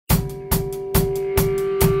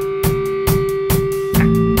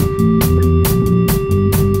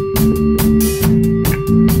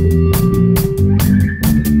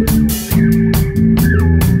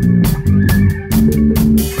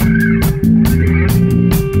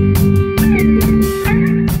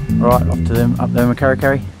right off to them up the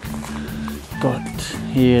Umukarikari. Got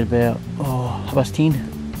here at about 10:30.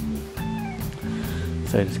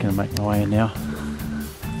 So just going to make my way in now.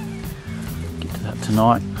 Get to that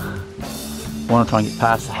tonight. I want to try and get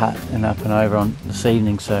past the hut and up and over on this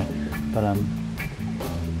evening. So, but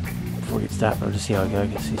before we get started, I'll just see how I go.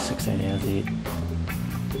 Get to see 16 hours ahead.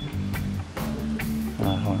 I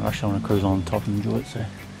don't want to rush. I want to cruise on top and enjoy it. So,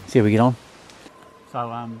 see how we get on.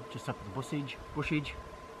 So just up at the bushage.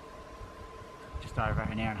 Just over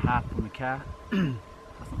an hour and a half from the car.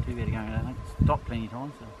 That's not too bad going, I don't think. It's stopped plenty of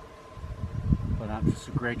times, so. But just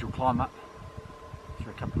a gradual climb up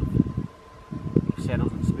through a couple of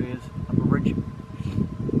saddles and spurs up a ridge.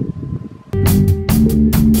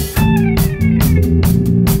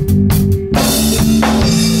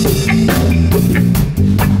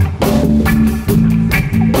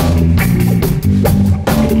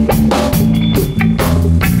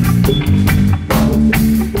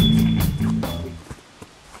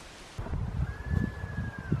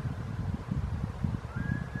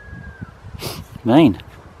 Mean.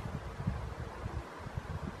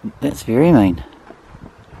 That's very mean.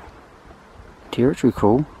 Territory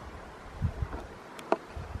crawl.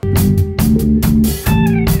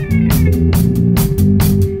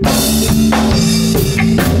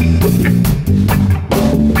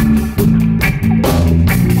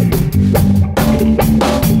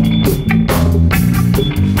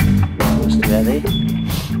 Just about there.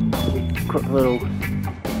 Quick little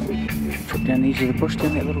trip down the edge of the bush,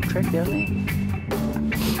 down that little track down there.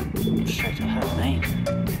 Straight to the hut, man.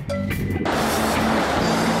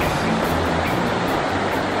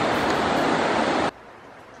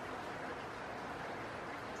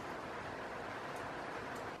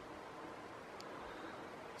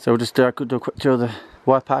 So we'll just do a quick tour of the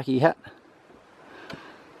Waipakihi hut.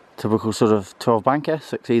 Typical sort of 12 bunker,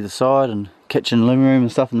 6 either side, and kitchen, living room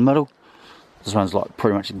and stuff in the middle. This one's like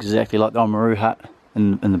pretty much exactly like the Oamaru hut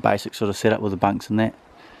in the basic sort of setup with the bunks and that.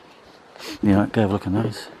 You know, go have a look at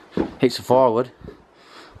those. Heaps of firewood.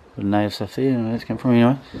 Bit of native stuff there, I don't know where that's come from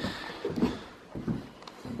anyway.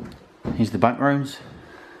 Here's the bunk rooms.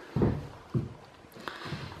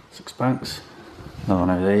 6 bunks. Another one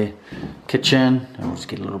over there. Kitchen. And we'll just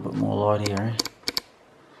get a little bit more light here, eh?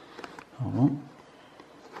 Hold on.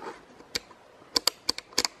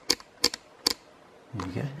 There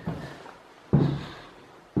we go.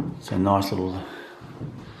 So nice little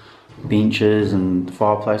benches and the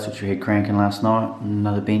fireplace which we had cranking last night, and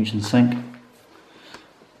another bench and sink.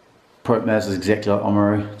 This is exactly like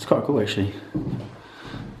Oamaru. It's quite cool actually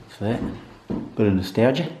for that. Bit of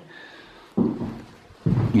nostalgia.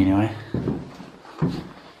 Anyway,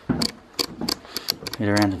 head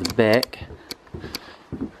around to the back.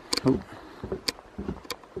 Ooh.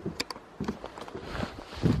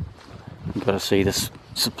 You've got to see this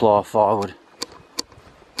supply of firewood.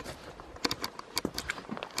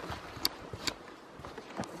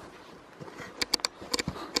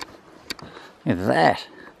 Look at that.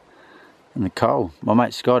 And the coal. My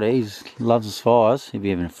mate Scotty, he loves his fires. He'd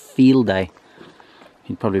be having a field day.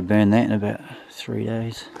 He'd probably burn that in about 3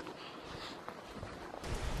 days.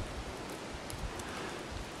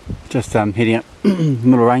 Just heading up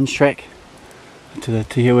middle range track to the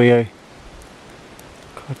Te Hiwiokaituri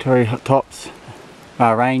tops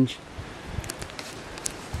range.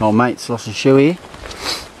 My old mate's lost his shoe here.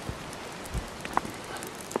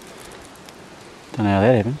 Don't know how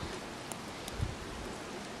that happened.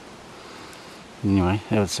 Anyway,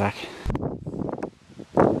 that would suck.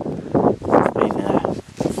 It's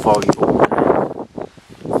been foggy all day.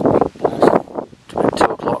 It's about 2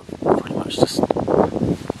 o'clock, pretty much just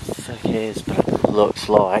thick as, but it looks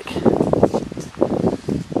like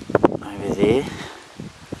over there,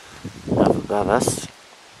 up above us,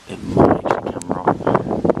 it might actually come right.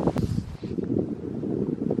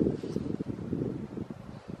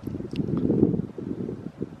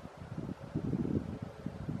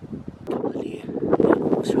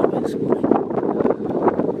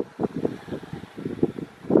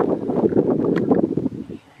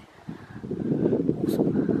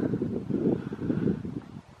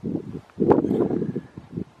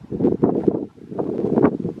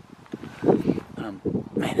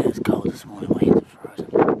 Man, it's cold this morning, my hands are frozen.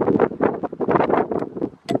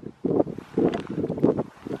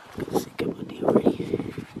 Could see a couple of deer already.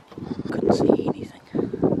 Couldn't see anything.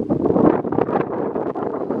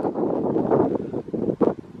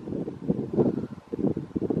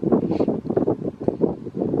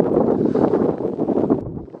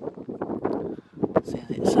 See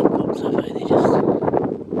that sun pops up, eh? They're just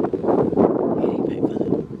heading back for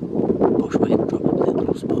the bush. We had to drop into that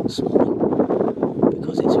little spot this morning,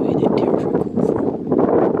 because that's where that territory called from.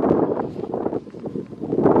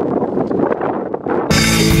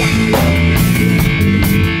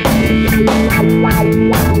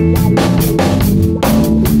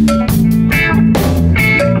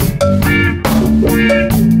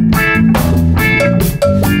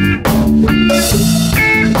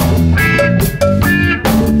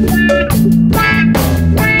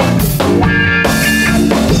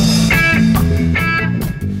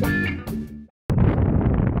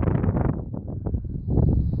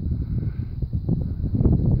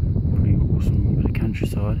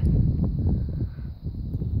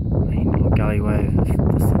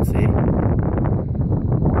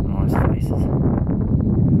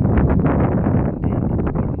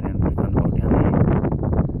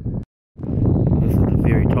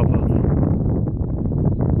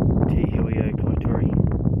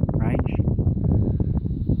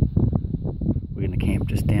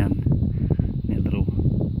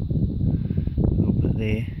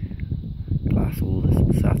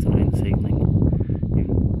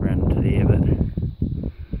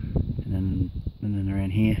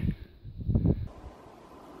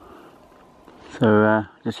 we're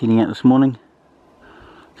just heading out this morning.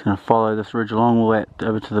 Just going to follow this ridge along all that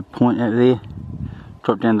over to the point out there,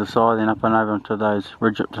 drop down to the side, then up and over onto those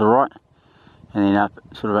ridge up to the right, and then up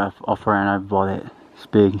sort of off around over by that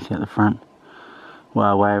spur you can see at the front, way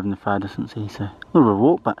over in the far distance there. So a little bit of a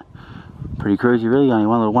walk, but pretty cruisy really. Only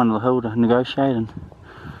one little hill to negotiate, and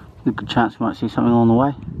a good chance we might see something along the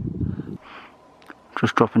way.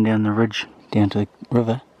 Just dropping down the ridge down to the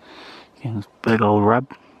river, again this big old rub,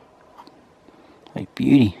 like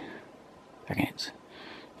beauty. I reckon it's,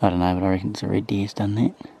 I don't know, but I reckon it's a red deer's done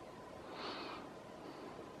that.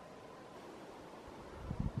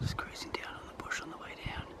 Just cruising down on the bush on the way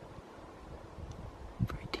down.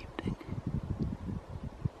 Very tempting.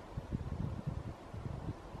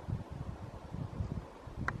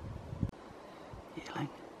 Yearling.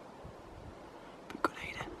 But good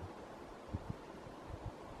eater.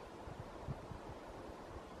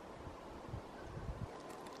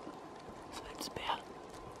 So that's about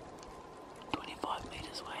 25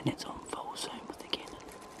 metres away, and that's on full zoom with the cannon.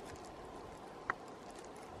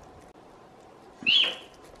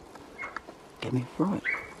 Get me right.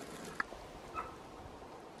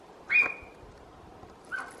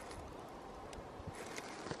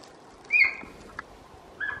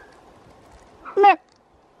 Meow.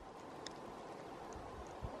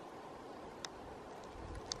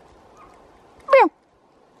 Meow.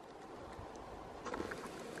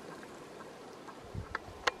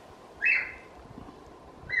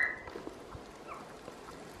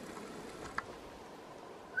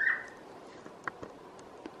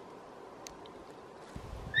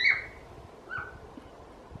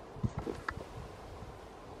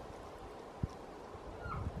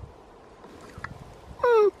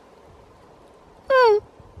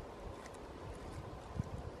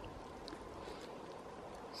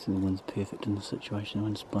 So the wind's perfect in the situation, the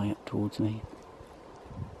wind's blowing up towards me.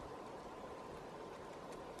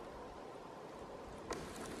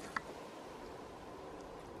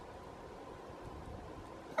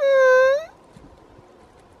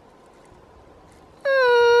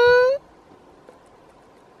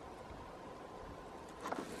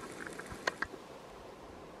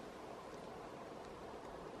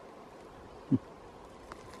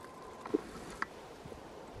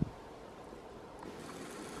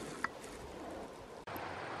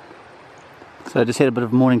 So I just had a bit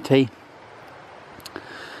of morning tea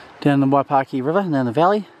down the Waipakihi River, down the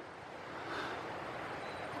valley.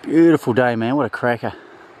 Beautiful day, man, what a cracker.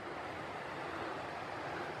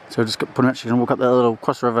 So I just got pretty much going to walk up that little,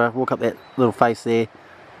 cross the river, walk up that little face there,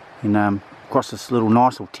 and cross this little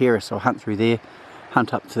nice little terrace. So I'll hunt through there,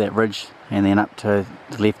 hunt up to that ridge, and then up to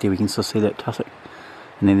the left there we can still see that tussock.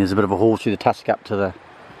 And then there's a bit of a haul through the tussock up to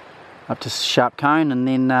Sharp Cone, and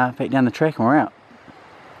then back down the track and we're out.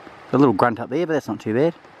 A little grunt up there, but that's not too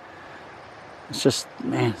bad. It's just,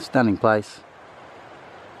 man, stunning place.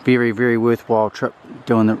 Very, very worthwhile trip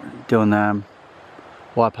doing the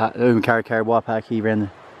Umukarikari Waipakihi around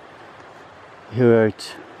the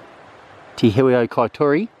Te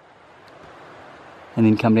Hiwiokaituri, and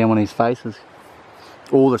then come down one of these faces.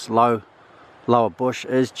 All this lower bush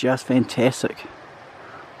is just fantastic.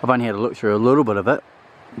 I've only had a look through a little bit of it,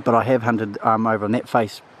 but I have hunted over on that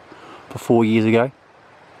face 4 years ago.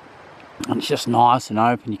 And it's just nice and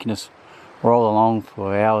open. You can just roll along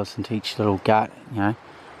for hours into each little gut, you know,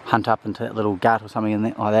 hunt up into that little gut or something in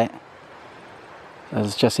that, like that. So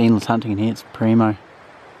it's just endless hunting in here, it's primo.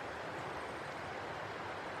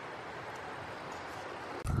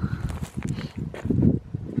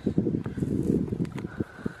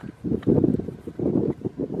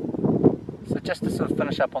 So just to sort of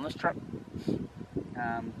finish up on this trip,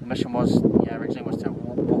 the mission was, originally was to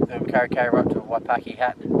walk the Umukarikari up to a Waipakihi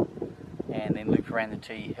hut, and then loop around the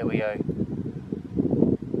Te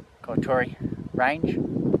Hiwiokaituri range.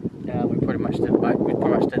 We pretty much did that. We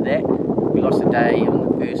lost a day on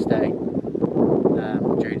the first day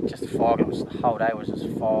due to just fog. The whole day was just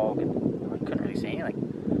fog, and we couldn't really see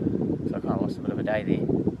anything. So I kind of lost a bit of a day there.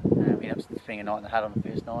 We ended up spending a night in the hut on the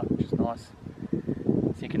first night, which is nice.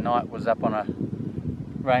 Second night was up on a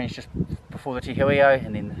range just before the Te Hiwio,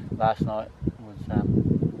 and then last night was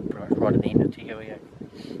pretty much right at the end of Te Hiwio.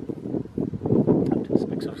 Up to this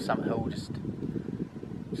big sort of summit hill, just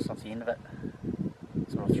off the end of it.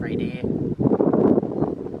 Sort of 3 deer,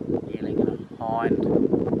 yearling and a hind,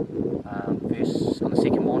 first on the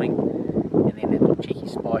second morning, and then that little cheeky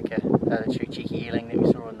spiker, the two cheeky yearling that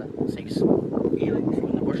we saw in the Sika yearling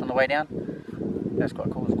in the bush on the way down. That's quite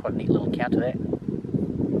cool. It's quite a neat little account of that.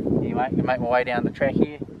 Anyway, I'm gonna make my way down the track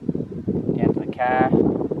here, down to the car.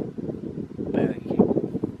 Boogie.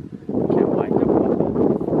 Can't wait to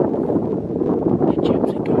get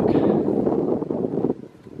chips and coke.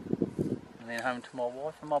 home to my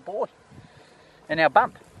wife and my boy and our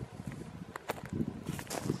bump.